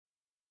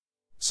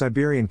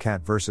Siberian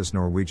cat versus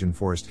Norwegian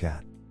forest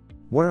cat.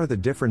 What are the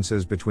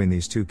differences between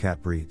these two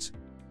cat breeds?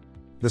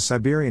 The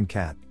Siberian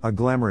cat, a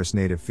glamorous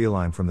native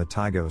feline from the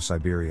taiga of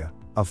Siberia,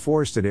 a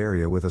forested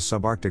area with a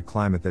subarctic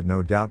climate that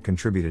no doubt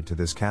contributed to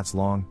this cat's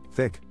long,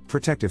 thick,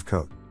 protective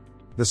coat.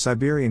 The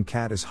Siberian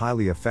cat is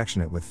highly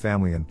affectionate with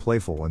family and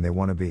playful when they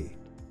want to be.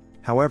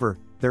 However,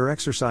 their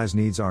exercise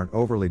needs aren't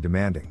overly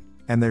demanding,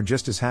 and they're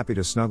just as happy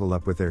to snuggle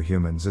up with their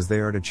humans as they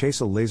are to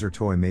chase a laser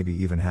toy, maybe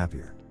even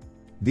happier.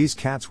 These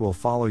cats will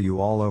follow you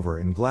all over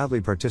and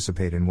gladly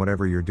participate in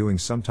whatever you're doing,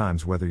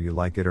 sometimes whether you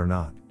like it or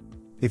not.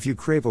 If you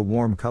crave a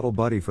warm cuddle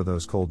buddy for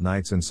those cold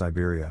nights in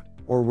Siberia,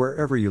 or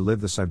wherever you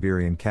live, the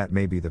Siberian cat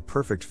may be the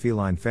perfect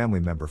feline family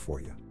member for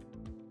you.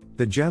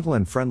 The gentle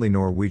and friendly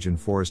Norwegian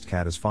forest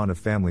cat is fond of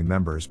family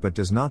members but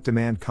does not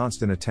demand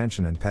constant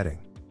attention and petting.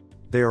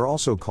 They are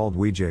also called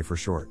WJ for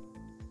short.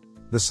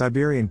 The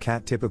Siberian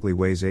cat typically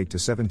weighs 8 to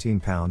 17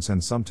 pounds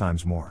and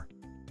sometimes more.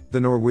 The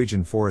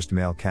Norwegian forest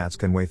male cats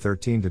can weigh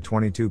 13 to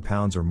 22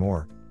 pounds or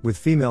more, with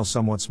females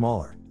somewhat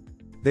smaller.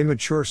 They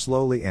mature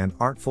slowly and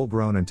aren't full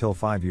grown until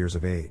 5 years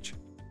of age.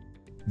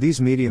 These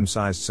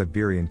medium-sized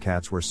Siberian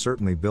cats were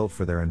certainly built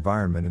for their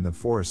environment in the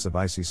forests of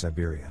icy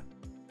Siberia.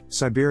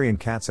 Siberian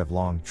cats have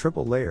long,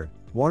 triple-layered,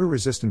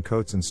 water-resistant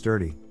coats and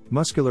sturdy,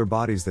 muscular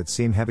bodies that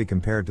seem heavy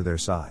compared to their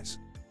size.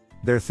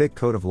 Their thick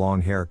coat of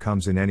long hair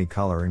comes in any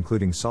color,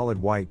 including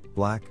solid white,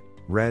 black,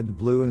 red,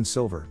 blue and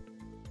silver.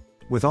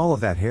 With all of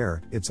that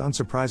hair, it's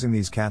unsurprising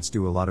these cats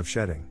do a lot of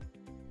shedding.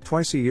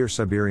 Twice a year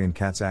Siberian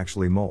cats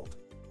actually molt.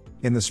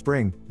 In the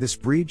spring, this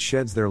breed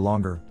sheds their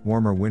longer,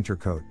 warmer winter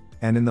coat,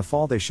 and in the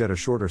fall they shed a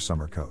shorter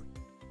summer coat.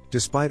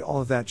 Despite all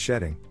of that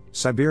shedding,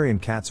 Siberian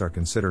cats are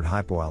considered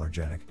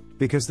hypoallergenic,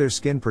 because their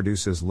skin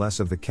produces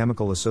less of the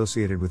chemical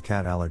associated with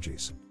cat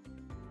allergies.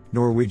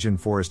 Norwegian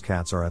forest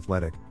cats are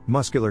athletic,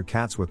 muscular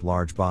cats with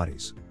large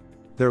bodies.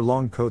 Their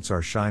long coats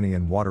are shiny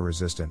and water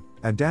resistant,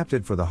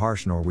 adapted for the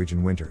harsh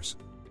Norwegian winters.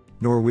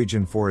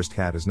 Norwegian forest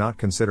cat is not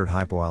considered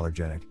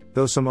hypoallergenic,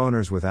 though some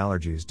owners with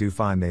allergies do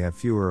find they have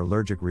fewer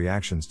allergic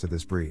reactions to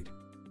this breed.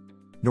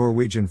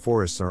 Norwegian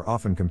forests are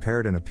often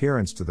compared in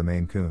appearance to the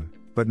Maine Coon,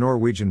 but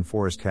Norwegian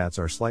forest cats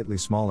are slightly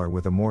smaller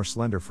with a more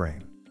slender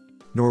frame.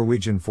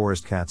 Norwegian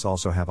forest cats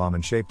also have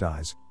almond-shaped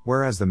eyes,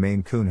 whereas the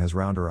Maine Coon has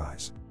rounder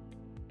eyes.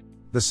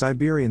 The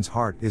Siberian's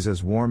heart is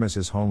as warm as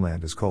his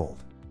homeland is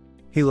cold.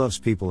 He loves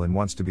people and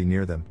wants to be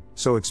near them,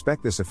 so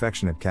expect this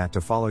affectionate cat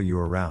to follow you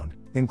around,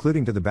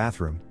 including to the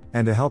bathroom,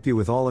 and to help you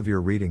with all of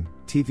your reading,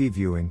 TV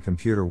viewing,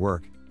 computer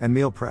work, and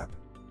meal prep.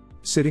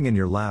 Sitting in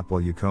your lap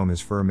while you comb his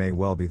fur may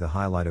well be the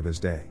highlight of his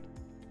day.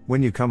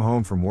 When you come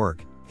home from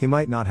work, he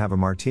might not have a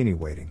martini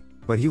waiting,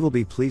 but he will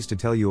be pleased to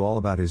tell you all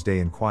about his day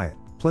in quiet,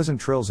 pleasant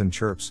trills and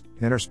chirps,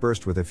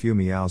 interspersed with a few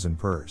meows and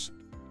purrs.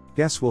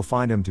 Guests will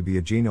find him to be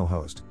a genial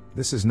host.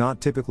 This is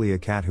not typically a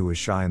cat who is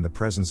shy in the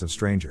presence of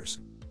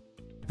strangers.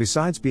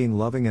 Besides being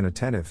loving and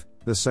attentive,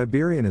 the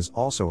Siberian is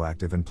also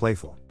active and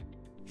playful.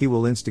 He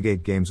will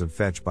instigate games of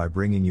fetch by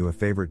bringing you a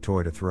favorite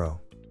toy to throw.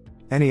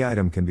 Any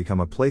item can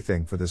become a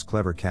plaything for this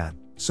clever cat,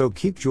 so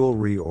keep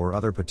jewelry or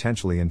other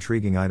potentially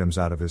intriguing items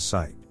out of his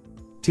sight.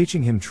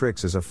 Teaching him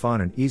tricks is a fun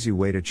and easy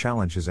way to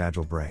challenge his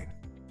agile brain.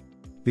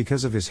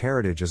 Because of his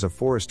heritage as a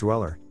forest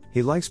dweller,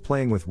 he likes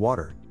playing with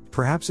water.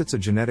 Perhaps it's a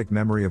genetic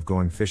memory of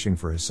going fishing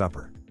for his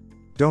supper.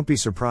 Don't be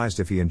surprised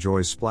if he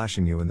enjoys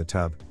splashing you in the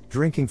tub,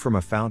 drinking from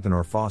a fountain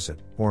or faucet,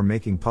 or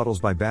making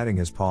puddles by batting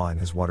his paw in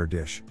his water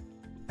dish.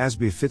 As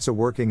befits a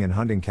working and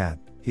hunting cat,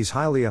 he's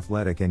highly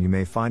athletic and you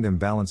may find him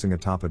balancing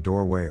atop a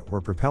doorway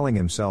or propelling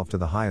himself to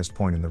the highest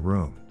point in the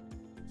room.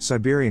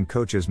 Siberian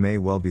coaches may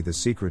well be the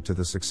secret to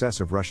the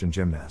success of Russian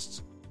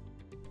gymnasts.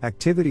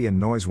 Activity and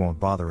noise won't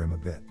bother him a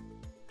bit.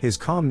 His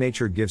calm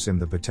nature gives him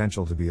the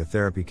potential to be a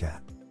therapy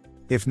cat.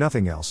 If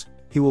nothing else,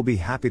 he will be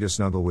happy to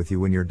snuggle with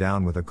you when you're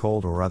down with a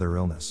cold or other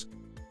illness.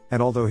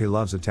 And although he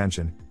loves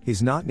attention,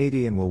 he's not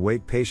needy and will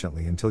wait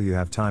patiently until you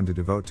have time to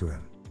devote to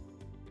him.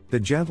 The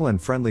gentle and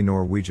friendly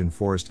Norwegian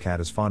forest cat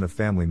is fond of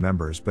family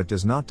members but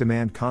does not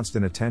demand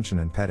constant attention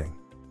and petting.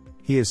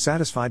 He is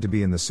satisfied to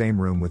be in the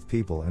same room with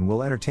people and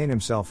will entertain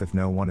himself if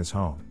no one is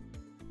home.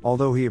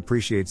 Although he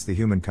appreciates the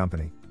human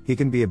company, he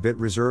can be a bit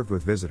reserved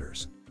with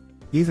visitors.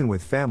 Even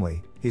with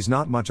family, he's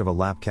not much of a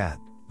lap cat,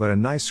 but a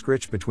nice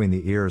scritch between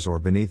the ears or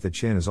beneath the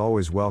chin is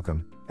always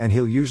welcome, and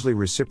he'll usually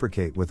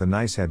reciprocate with a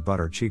nice head butt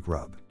or cheek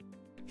rub.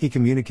 He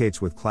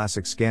communicates with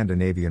classic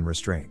Scandinavian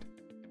restraint.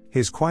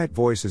 His quiet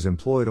voice is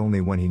employed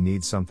only when he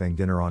needs something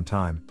dinner on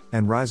time,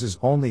 and rises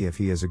only if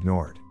he is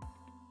ignored.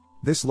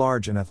 This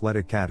large and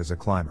athletic cat is a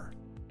climber.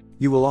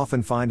 You will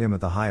often find him at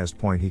the highest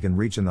point he can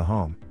reach in the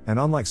home, and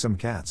unlike some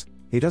cats,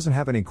 he doesn't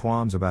have any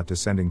qualms about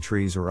descending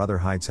trees or other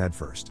heights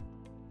headfirst.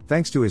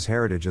 Thanks to his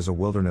heritage as a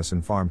wilderness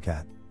and farm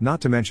cat,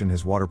 not to mention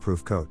his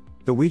waterproof coat,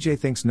 the WJ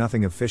thinks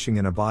nothing of fishing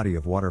in a body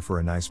of water for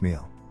a nice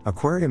meal.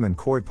 Aquarium and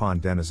koi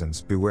pond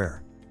denizens,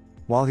 beware.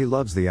 While he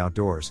loves the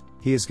outdoors,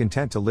 he is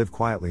content to live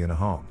quietly in a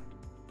home.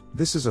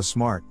 This is a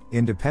smart,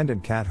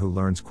 independent cat who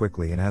learns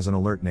quickly and has an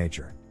alert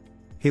nature.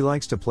 He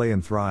likes to play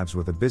and thrives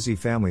with a busy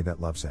family that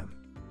loves him.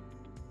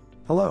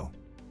 Hello.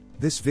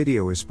 This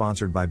video is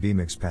sponsored by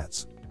BMix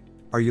Pets.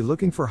 Are you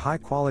looking for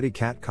high-quality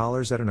cat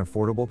collars at an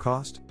affordable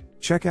cost?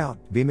 Check out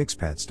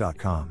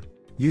bmixpets.com.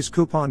 Use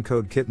coupon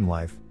code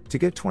KittenLife to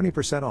get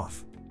 20%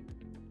 off.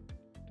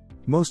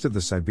 Most of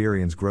the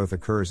Siberian's growth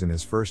occurs in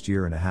his first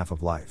year and a half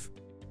of life.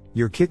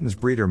 Your kitten's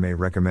breeder may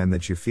recommend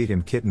that you feed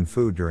him kitten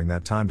food during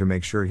that time to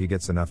make sure he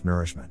gets enough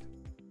nourishment.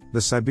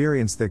 The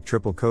Siberian's thick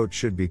triple coat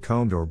should be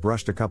combed or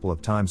brushed a couple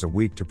of times a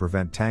week to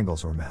prevent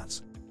tangles or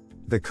mats.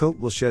 The coat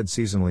will shed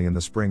seasonally in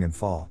the spring and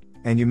fall,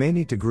 and you may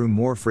need to groom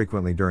more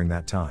frequently during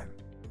that time.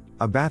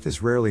 A bath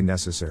is rarely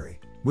necessary,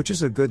 which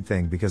is a good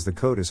thing because the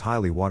coat is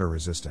highly water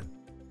resistant.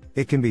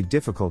 It can be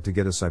difficult to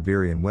get a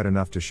Siberian wet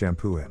enough to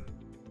shampoo him.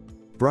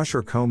 Brush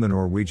or comb the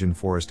Norwegian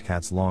forest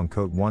cat's long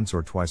coat once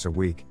or twice a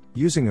week,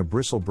 using a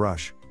bristle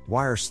brush,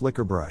 wire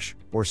slicker brush,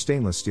 or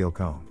stainless steel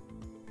comb.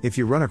 If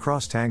you run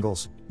across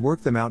tangles, work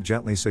them out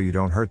gently so you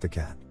don't hurt the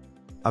cat.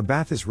 A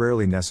bath is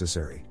rarely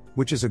necessary,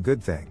 which is a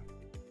good thing.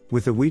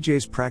 With the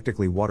Ouija's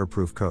practically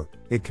waterproof coat,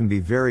 it can be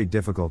very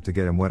difficult to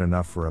get him wet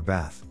enough for a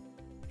bath.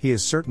 He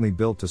is certainly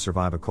built to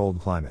survive a cold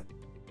climate.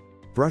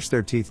 Brush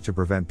their teeth to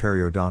prevent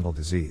periodontal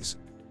disease.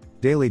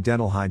 Daily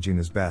dental hygiene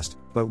is best,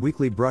 but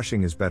weekly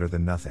brushing is better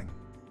than nothing.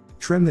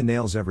 Trim the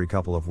nails every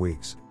couple of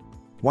weeks.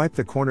 Wipe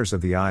the corners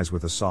of the eyes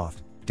with a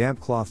soft, damp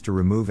cloth to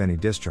remove any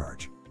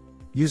discharge.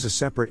 Use a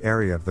separate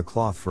area of the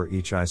cloth for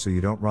each eye so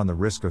you don't run the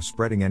risk of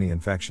spreading any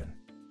infection.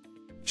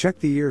 Check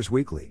the ears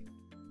weekly.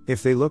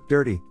 If they look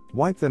dirty,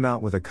 wipe them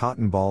out with a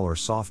cotton ball or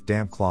soft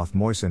damp cloth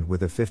moistened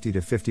with a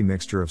 50-50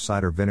 mixture of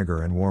cider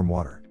vinegar and warm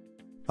water.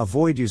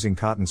 Avoid using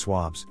cotton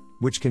swabs,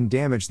 which can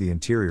damage the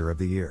interior of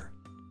the ear.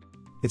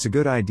 It's a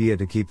good idea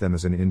to keep them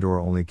as an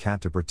indoor-only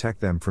cat to protect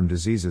them from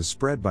diseases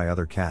spread by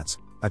other cats,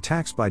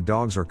 attacks by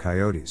dogs or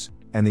coyotes,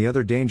 and the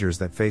other dangers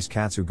that face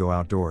cats who go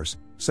outdoors,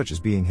 such as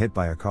being hit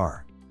by a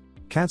car.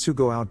 Cats who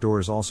go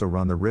outdoors also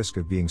run the risk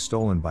of being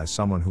stolen by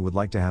someone who would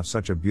like to have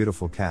such a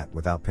beautiful cat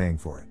without paying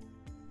for it.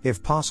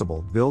 If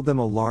possible, build them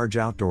a large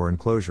outdoor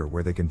enclosure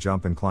where they can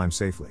jump and climb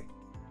safely.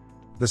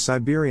 The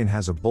Siberian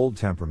has a bold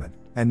temperament,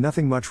 and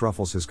nothing much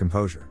ruffles his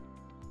composure.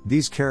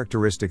 These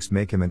characteristics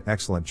make him an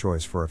excellent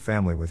choice for a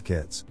family with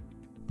kids.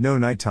 No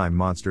nighttime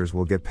monsters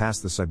will get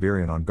past the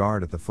Siberian on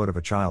guard at the foot of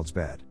a child's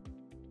bed.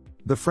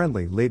 The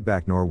friendly,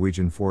 laid-back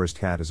Norwegian forest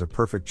cat is a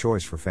perfect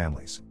choice for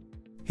families.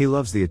 He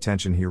loves the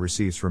attention he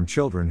receives from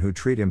children who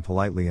treat him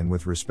politely and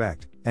with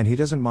respect, and he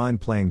doesn't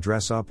mind playing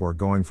dress-up or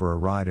going for a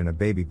ride in a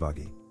baby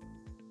buggy.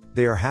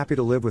 They are happy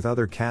to live with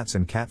other cats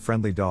and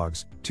cat-friendly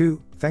dogs,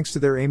 too, thanks to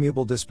their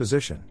amiable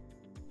disposition.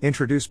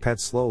 Introduce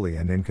pets slowly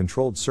and in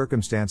controlled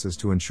circumstances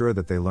to ensure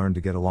that they learn to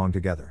get along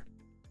together.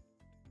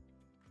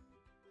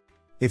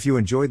 If you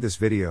enjoyed this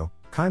video,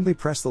 kindly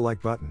press the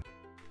like button.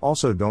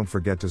 Also, don't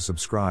forget to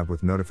subscribe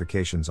with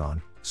notifications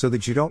on, so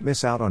that you don't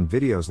miss out on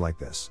videos like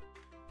this.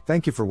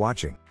 Thank you for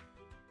watching.